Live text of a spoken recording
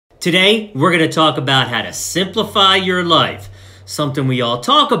Today, we're going to talk about how to simplify your life. Something we all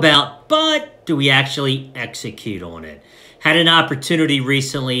talk about, but do we actually execute on it? Had an opportunity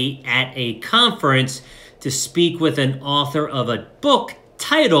recently at a conference to speak with an author of a book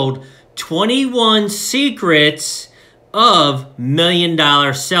titled 21 Secrets of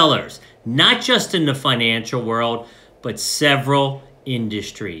Million-Dollar Sellers. Not just in the financial world, but several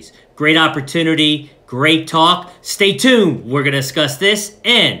industries. Great opportunity, great talk. Stay tuned. We're going to discuss this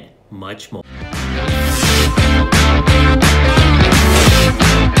and much more.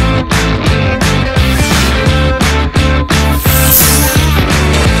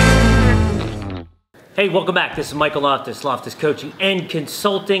 Hey, welcome back. This is Michael Loftus, Loftus Coaching and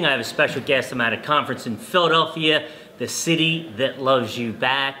Consulting. I have a special guest. I'm at a conference in Philadelphia, the city that loves you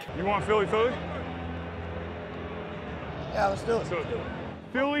back. You want Philly? Yeah, let's do it.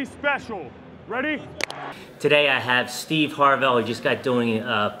 Philly special. Ready? Today I have Steve Harvill. He just got doing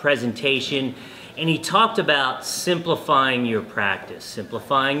a presentation, and he talked about simplifying your practice,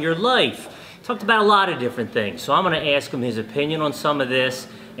 simplifying your life. He talked about a lot of different things. So I'm going to ask him his opinion on some of this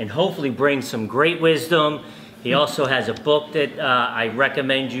and hopefully bring some great wisdom. He also has a book that I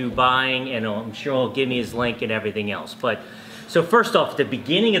recommend you buying, and I'm sure he'll give me his link and everything else. So first off, at the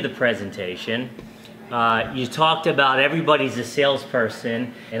beginning of the presentation, you talked about everybody's a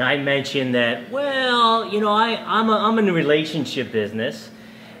salesperson, and I mentioned that, well, you know, I'm in the relationship business,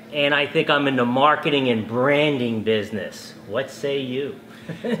 and I think I'm in the marketing and branding business. What say you?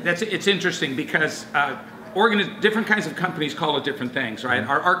 It's interesting because different kinds of companies call it different things, right?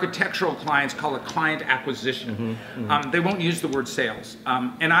 Our architectural clients call it client acquisition. They won't use the word sales.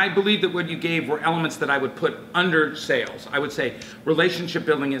 And I believe that what you gave were elements that I would put under sales. I would say relationship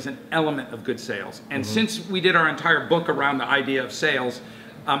building is an element of good sales. And since we did our entire book around the idea of sales,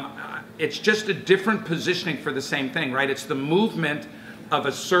 it's just a different positioning for the same thing, right? It's the movement of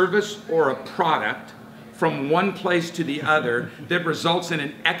a service or a product from one place to the other that results in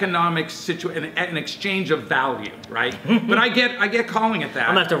an economic situation, an exchange of value, right? But I get calling it that.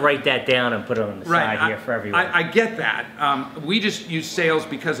 I'm gonna have to write that down and put it on the side here for everyone. I get that. We just use sales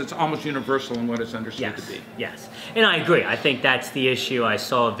because it's almost universal in what it's understood to be. Yes, and I agree. I think that's the issue. I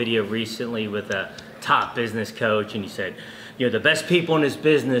saw a video recently with a top business coach, and he said, you know, the best people in this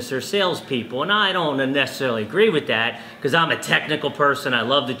business are salespeople, and I don't necessarily agree with that because I'm a technical person. I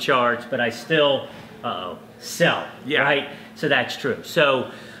love the charts, but I still sell, right? So that's true.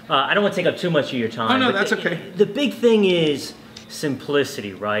 So I don't want to take up too much of your time. Oh, no, that's okay. The big thing is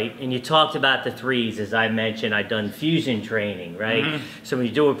simplicity, right? And you talked about the threes. As I mentioned, I've done fusion training, right? So when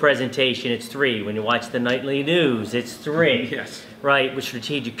you do a presentation, it's 3. When you watch the nightly news, it's 3. Yes. Right? With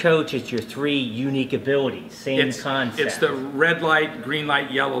strategic coach, it's your 3 unique abilities. Same concept. It's the red light, green light,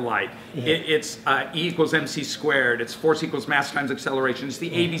 yellow light. It's E equals MC squared. It's force equals mass times acceleration. It's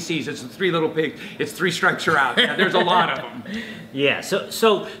the ABCs. It's the 3 little pigs. It's 3 strikes you're out. There's a lot of them. Yeah.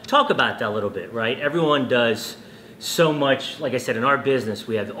 So talk about that a little bit, right? Everyone does so much. Like I said, in our business,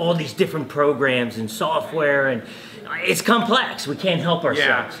 we have all these different programs and software, and it's complex. We can't help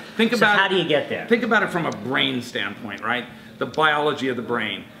ourselves. Yeah. How do you get there? Think about it from a brain standpoint, right? The biology of the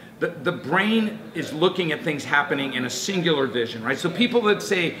brain. The brain is looking at things happening in a singular vision, right? So people that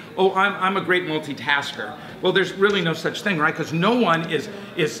say, oh, I'm a great multitasker. Well, there's really no such thing, right? Because no one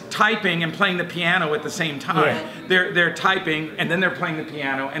is typing and playing the piano at the same time. Yeah. They're typing and then they're playing the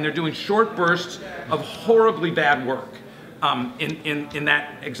piano, and they're doing short bursts of horribly bad work in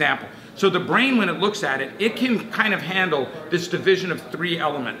that example. So the brain, when it looks at it, it can kind of handle this division of 3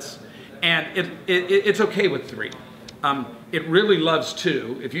 elements. And it's okay with 3. It really loves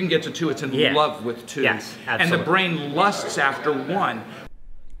 2. If you can get to 2, it's in love with 2. Yes, absolutely. And the brain lusts after 1.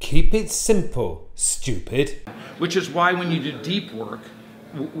 Keep it simple, stupid. Which is why when you do deep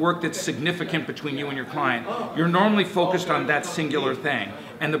work that's significant between you and your client, you're normally focused on that singular thing.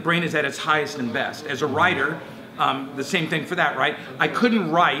 And the brain is at its highest and best. As a writer, the same thing for that, right? I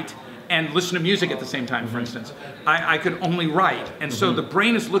couldn't write and listen to music at the same time, for instance. I could only write. And so the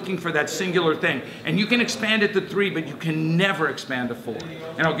brain is looking for that singular thing. And you can expand it to 3, but you can never expand to 4.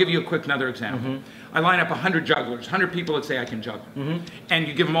 And I'll give you another example. I line up 100 jugglers, 100 people that say I can juggle. And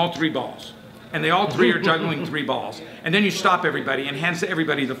you give them all 3 balls. And they all 3 are juggling 3 balls. And then you stop everybody and hand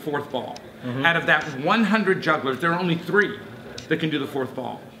everybody the 4th ball. Out of that 100 jugglers, there are only 3 that can do the 4th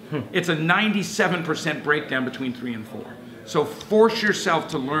ball. It's a 97% breakdown between 3 and 4. So force yourself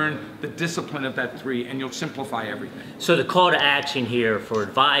to learn the discipline of that 3, and you'll simplify everything. So the call to action here for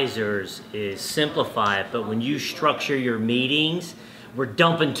advisors is simplify it, but when you structure your meetings, we're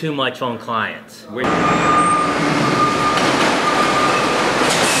dumping too much on clients.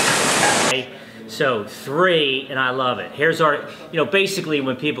 So 3, and I love it. Here's our, basically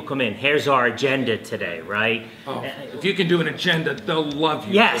when people come in, here's our agenda today, right? Oh, if you can do an agenda, they'll love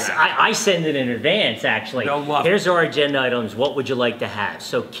you. Yes, I send it in advance, actually. They'll love Here's our agenda items. What would you like to have?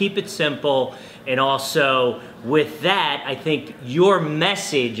 So keep it simple. And also with that, I think your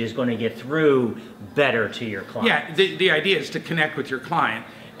message is going to get through better to your client. Yeah, the idea is to connect with your client.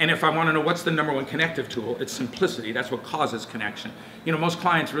 And if I want to know what's the #1 connective tool, it's simplicity. That's what causes connection. Most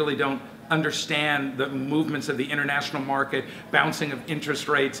clients really don't understand the movements of the international market, bouncing of interest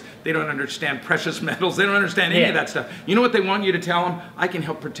rates. They don't understand precious metals. They don't understand any of that stuff. You know what they want you to tell them? I can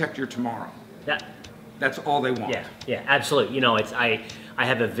help protect your tomorrow. That's all they want. Yeah, absolutely. I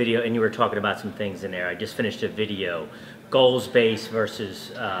have a video, and you were talking about some things in there. I just finished a video, goals-based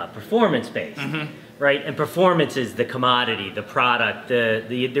versus performance-based. Right, and performance is the commodity, the product,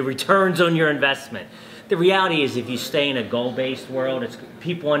 the returns on your investment. The reality is, if you stay in a goal-based world,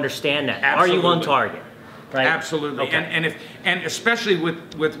 people understand that. Absolutely. Are you on target? Right. Absolutely, okay. and especially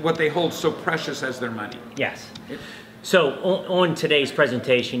with what they hold so precious as their money. Yes. So on today's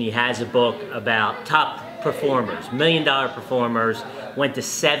presentation, he has a book about top performers, $1 million performers. Went to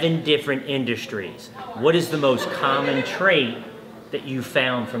 7 different industries. What is the most common trait that you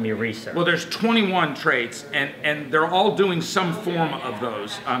found from your research? Well, there's 21 traits, and they're all doing some form of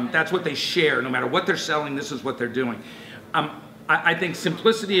those. That's what they share. No matter what they're selling, this is what they're doing. I think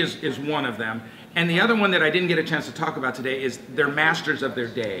simplicity is one of them. And the other one that I didn't get a chance to talk about today is they're masters of their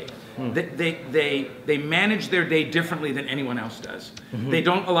day. They manage their day differently than anyone else does. They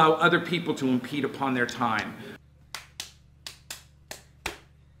don't allow other people to impede upon their time.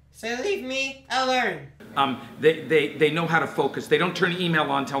 So leave me alone. They know how to focus. They don't turn email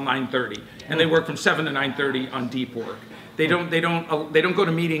on until 9:30, and they work from 7 to 9:30 on deep work. They don't go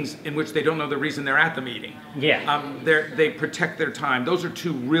to meetings in which they don't know the reason they're at the meeting. Yeah. They protect their time. Those are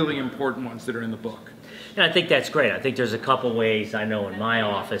 2 really important ones that are in the book. And I think that's great. I think there's a couple ways. I know in my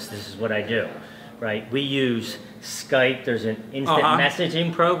office, this is what I do, right? We use Skype. There's an instant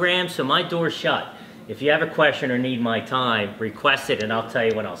messaging program, so my door's shut. If you have a question or need my time, request it, and I'll tell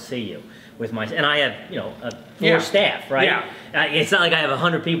you when I'll see you. And I have, 4 staff, right? Yeah. It's not like I have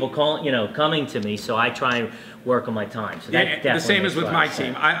 100 people coming to me, so I try and work on my time. So that definitely the same as makes with my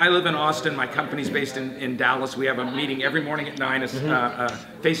team. I live in Austin. My company's based in Dallas. We have a meeting every morning at 9, a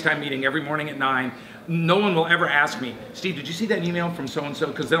FaceTime meeting every morning at 9. No one will ever ask me, Steve, did you see that email from so-and-so?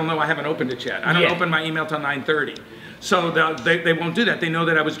 Because they'll know I haven't opened it yet. I don't open my email till 9:30. So they won't do that. They know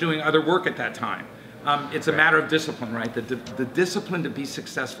that I was doing other work at that time. It's a matter of discipline, right? The discipline to be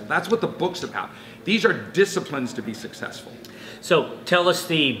successful. That's what the book's about. These are disciplines to be successful. So tell us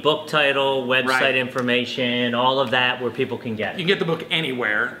the book title, website information, all of that, where people can get it. You can get the book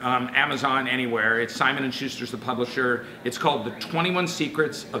anywhere, Amazon, anywhere. It's Simon & Schuster's the publisher. It's called The 21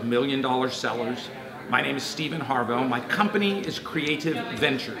 Secrets of $1 Million Sellers. My name is Steve Harvill. My company is Creative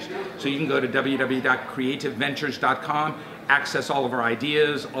Ventures. So you can go to www.creativeventures.com, access all of our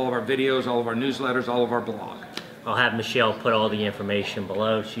ideas, all of our videos, all of our newsletters, all of our blog. I'll have Michelle put all the information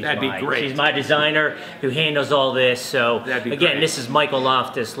below. That'd be great. She's my designer who handles all this. So again, great. This is Michael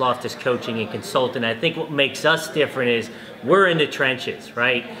Loftus, Loftus Coaching and Consultant. I think what makes us different is we're in the trenches,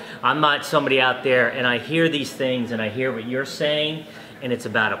 right? I'm not somebody out there, and I hear these things and I hear what you're saying, and it's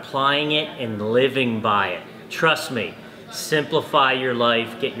about applying it and living by it. Trust me, simplify your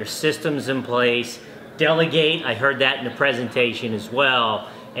life, get your systems in place, delegate. I heard that in the presentation as well,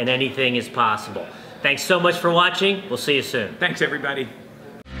 and anything is possible. Thanks so much for watching. We'll see you soon. Thanks, everybody.